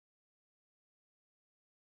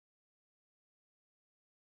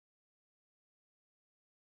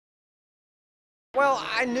Well,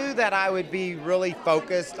 I knew that I would be really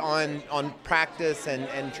focused on practice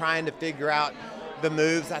and trying to figure out the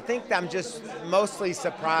moves. I think I'm just mostly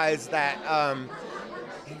surprised that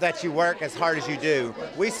that you work as hard as you do.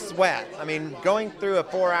 We sweat. I mean, going through a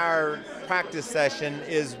 4-hour practice session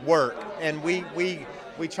is work, and we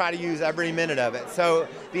try to use every minute of it. So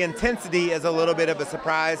the intensity is a little bit of a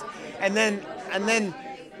surprise, and then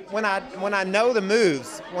when I know the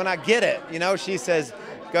moves, when I get it, you know, she says,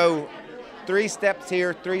 go 3 steps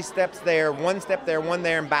here, 3 steps there, 1 step there, 1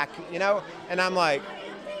 there, and back, you know, and I'm like,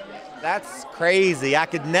 that's crazy. I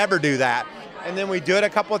could never do that. And then we do it a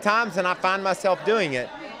couple of times, and I find myself doing it.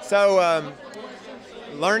 So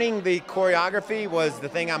learning the choreography was the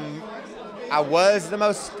thing I was the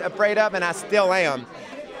most afraid of, and I still am.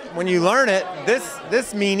 When you learn it,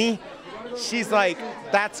 this meanie, she's like,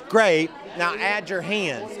 that's great. Now add your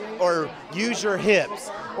hands, or use your hips,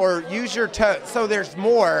 or use your toes. So there's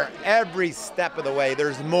more every step of the way.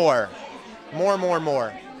 There's more.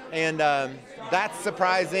 And that's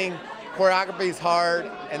surprising. Choreography is hard,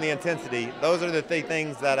 and the intensity. Those are the three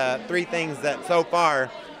things that so far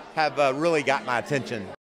have really got my attention.